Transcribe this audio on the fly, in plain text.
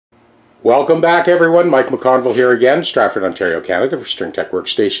Welcome back, everyone. Mike McConville here again, Stratford, Ontario, Canada for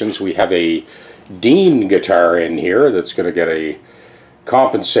StringTechWorkstations. We have a Dean guitar in here that's going to get a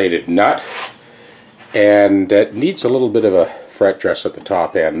compensated nut, and it needs a little bit of a fret dress at the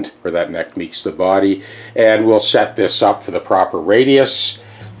top end where that neck meets the body, and we'll set this up for the proper radius.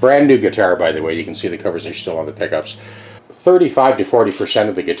 Brand new guitar, by the way. You can see the covers are still on the pickups. 35 to 40%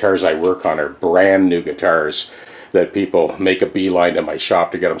 of the guitars I work on are brand new guitars that people make a beeline to my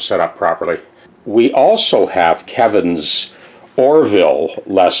shop to get them set up properly. We also have Kevin's Orville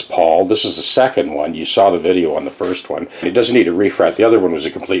Les Paul. This is the second one. You saw the video on the first one. It doesn't need a refret. The other one was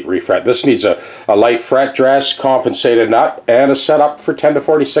a complete refret. This needs a light fret dress, compensated nut, and a setup for 10 to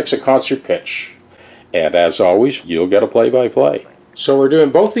 46 at concert pitch. And as always, you'll get a play-by-play. So we're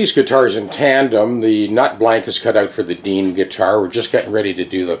doing both these guitars in tandem. The nut blank is cut out for the Dean guitar. We're just getting ready to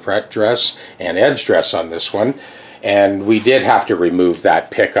do the fret dress and edge dress on this one. And we did have to remove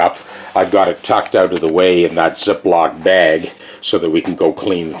that pickup. I've got it tucked out of the way in that Ziploc bag so that we can go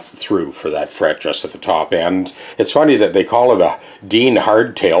clean through for that fret dress at the top end. It's funny that they call it a Dean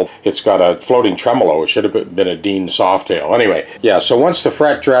hardtail. It's got a floating tremolo. It should have been a Dean softtail. Anyway, yeah, so once the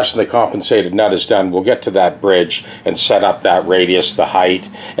fret dress and the compensated nut is done, we'll get to that bridge and set up that radius, the height,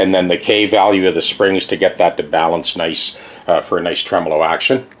 and then the K value of the springs to get that to balance nice for a nice tremolo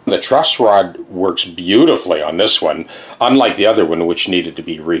action. The truss rod works beautifully on this one, unlike the other one which needed to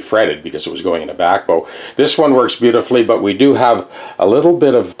be refretted because it was going in a back bow. This one works beautifully, but we do have a little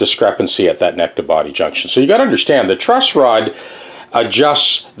bit of discrepancy at that neck to body junction. So you got to understand, the truss rod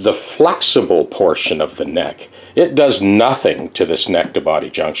adjusts the flexible portion of the neck. It does nothing to this neck to body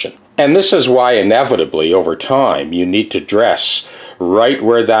junction. And this is why inevitably over time you need to dress right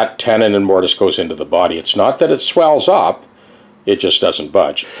where that tenon and mortise goes into the body. It's not that it swells up, it just doesn't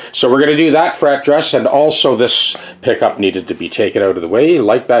budge. So we're going to do that fret dress, and also this pickup needed to be taken out of the way.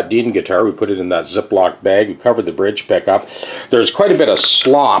 Like that Dean guitar, we put it in that Ziploc bag. We covered the bridge pickup. There's quite a bit of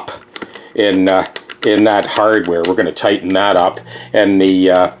slop in that hardware. We're going to tighten that up, and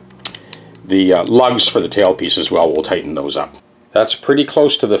the lugs for the tailpiece as well, we'll tighten those up. That's pretty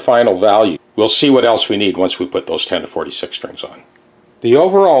close to the final value. We'll see what else we need once we put those 10 to 46 strings on. The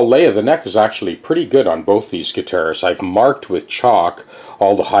overall lay of the neck is actually pretty good on both these guitars. I've marked with chalk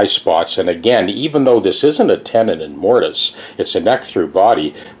all the high spots, and again, even though this isn't a tenon and mortise, it's a neck through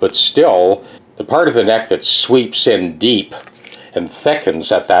body, but still, the part of the neck that sweeps in deep and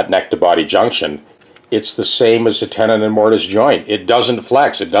thickens at that neck to body junction, it's the same as a tenon and mortise joint. It doesn't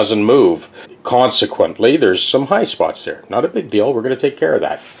flex, it doesn't move. Consequently, there's some high spots there. Not a big deal, we're going to take care of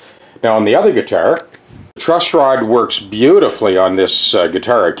that. Now on the other guitar, the truss rod works beautifully on this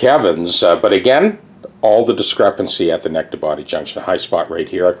guitar of Kevin's, but again, all the discrepancy at the neck to body junction, a high spot right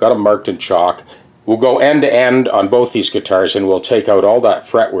here. I've got them marked in chalk. We'll go end to end on both these guitars, and we'll take out all that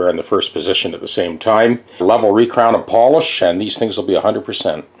fretware in the first position at the same time. Level recrown and polish, and these things will be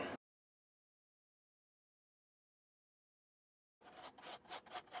 100%.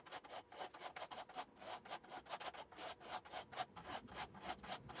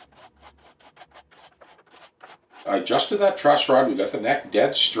 I adjusted that truss rod. We got the neck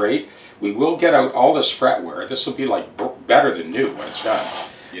dead straight. We will get out all this fretware. This will be like better than new when it's done.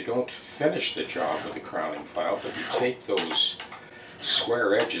 You don't finish the job with the crowning file, but you take those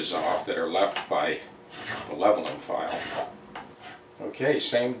square edges off that are left by the leveling file. Okay,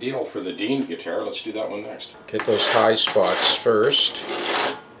 same deal for the Dean guitar. Let's do that one next. Get those high spots first.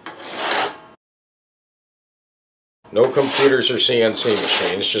 No computers or CNC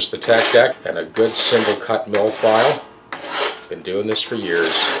machines, just the TechDeck and a good single cut mill file. Been doing this for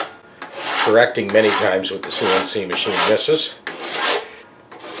years. Correcting many times with the CNC machine misses.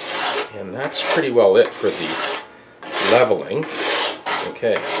 And that's pretty well it for the leveling.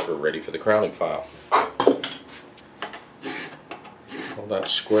 Okay, we're ready for the crowning file. Pull that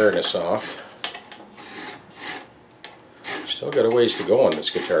squareness off. Still got a ways to go on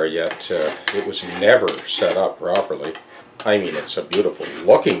this guitar yet. It was never set up properly. I mean, it's a beautiful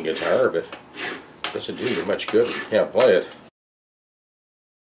looking guitar, but it doesn't do you much good if you can't play it.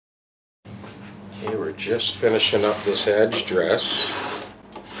 Okay, we're just finishing up this edge dress.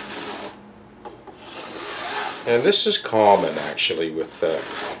 And this is common actually with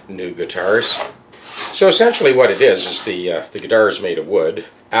new guitars. So essentially what it is the guitar is made of wood.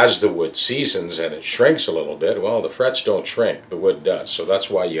 As the wood seasons and it shrinks a little bit, well, the frets don't shrink, the wood does. So that's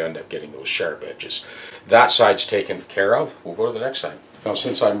why you end up getting those sharp edges. That side's taken care of. We'll go to the next side. Now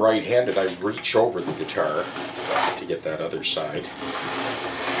since I'm right-handed, I reach over the guitar to get that other side.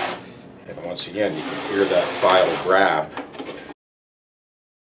 And once again, you can hear that file grab.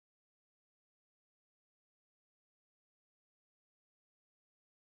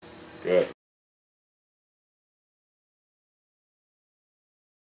 Good.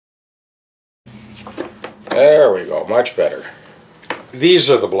 There we go, much better. These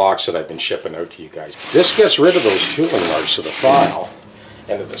are the blocks that I've been shipping out to you guys. This gets rid of those tooling marks of the file,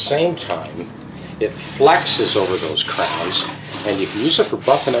 and at the same time, it flexes over those crowns, and you can use it for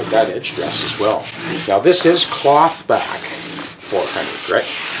buffing out that edge dress as well. Now this is cloth back 400 grit,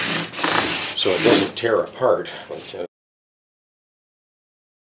 so it doesn't tear apart.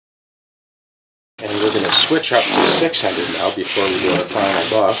 And we're going to switch up to 600 now before we do our final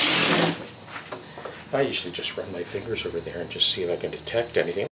buff. I usually just run my fingers over there and just see if I can detect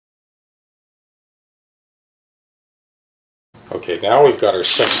anything. Okay, now we've got our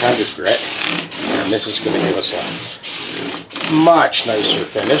 600 grit, and this is going to give us a much nicer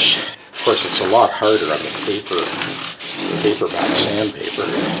finish. Of course, it's a lot harder on the paperback sandpaper.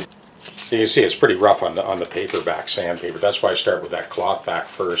 You can see it's pretty rough on the paperback sandpaper. That's why I start with that cloth back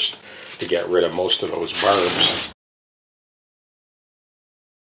first to get rid of most of those barbs.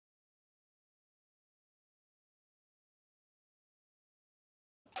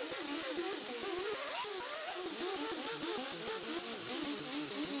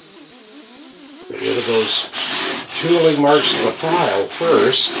 Get rid of those tooling marks in the file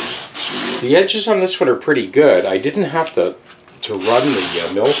first. The edges on this one are pretty good. I didn't have to run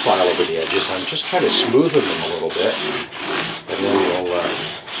the mill file over the edges. I'm just kind of smoothing them a little bit. And then we'll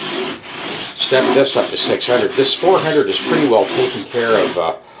step this up to 600. This 400 is pretty well taking care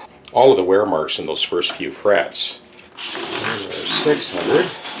of all of the wear marks in those first few frets. There's 600.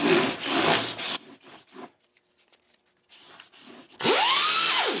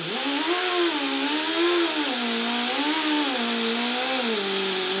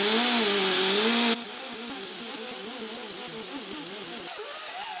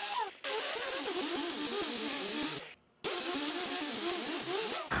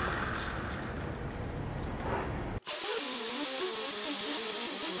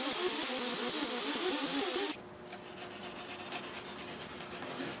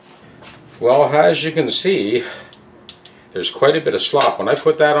 Well, as you can see, there's quite a bit of slop. When I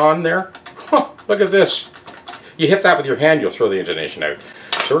put that on there, look at this. You hit that with your hand, you'll throw the intonation out.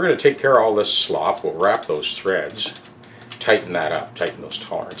 So we're going to take care of all this slop. We'll wrap those threads, tighten that up, tighten those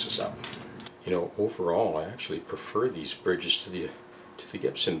tolerances up. You know, overall, I actually prefer these bridges to the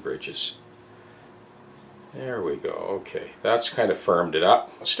Gibson bridges. There we go. Okay, that's kind of firmed it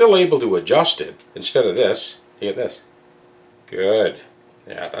up. Still able to adjust it instead of this. Look at this. Good.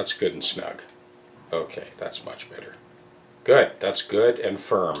 Yeah, that's good and snug. Okay, that's much better. Good, that's good and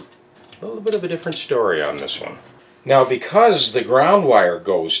firm. A little bit of a different story on this one. Now, because the ground wire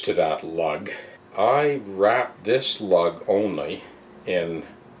goes to that lug, I wrap this lug only in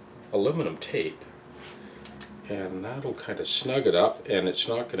aluminum tape. And that'll kind of snug it up, and it's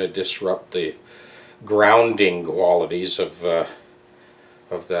not going to disrupt the grounding qualities of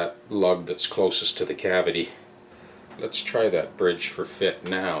that lug that's closest to the cavity. Let's try that bridge for fit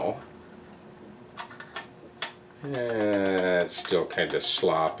now. It's still kind of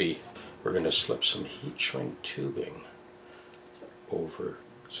sloppy. We're going to slip some heat shrink tubing over.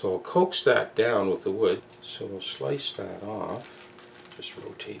 So I'll coax that down with the wood. So we'll slice that off. Just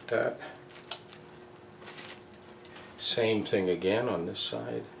rotate that. Same thing again on this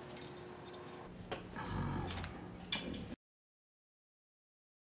side.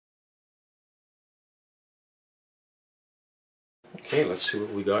 Okay, let's see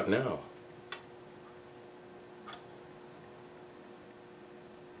what we got now.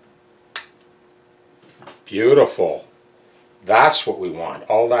 Beautiful. That's what we want.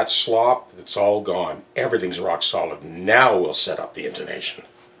 All that slop, it's all gone. Everything's rock solid. Now we'll set up the intonation.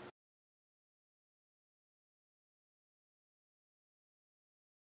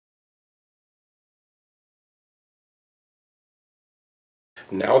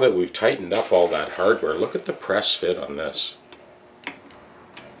 Now that we've tightened up all that hardware, look at the press fit on this.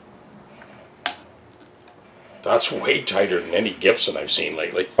 That's way tighter than any Gibson I've seen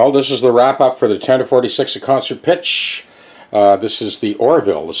lately. Well, this is the wrap-up for the 10-46 at concert pitch. This is the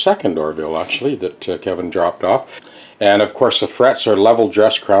Orville, the second Orville actually, that Kevin dropped off. And of course the frets are level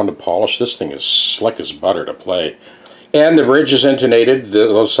dress, crowned and polished. This thing is slick as butter to play. And the bridge is intonated.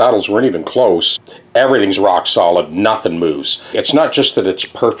 Those saddles weren't even close. Everything's rock solid, nothing moves. It's not just that it's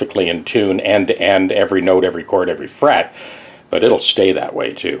perfectly in tune end to end, every note, every chord, every fret, but it'll stay that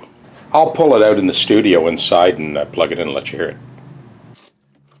way too. I'll pull it out in the studio inside and plug it in and let you hear it.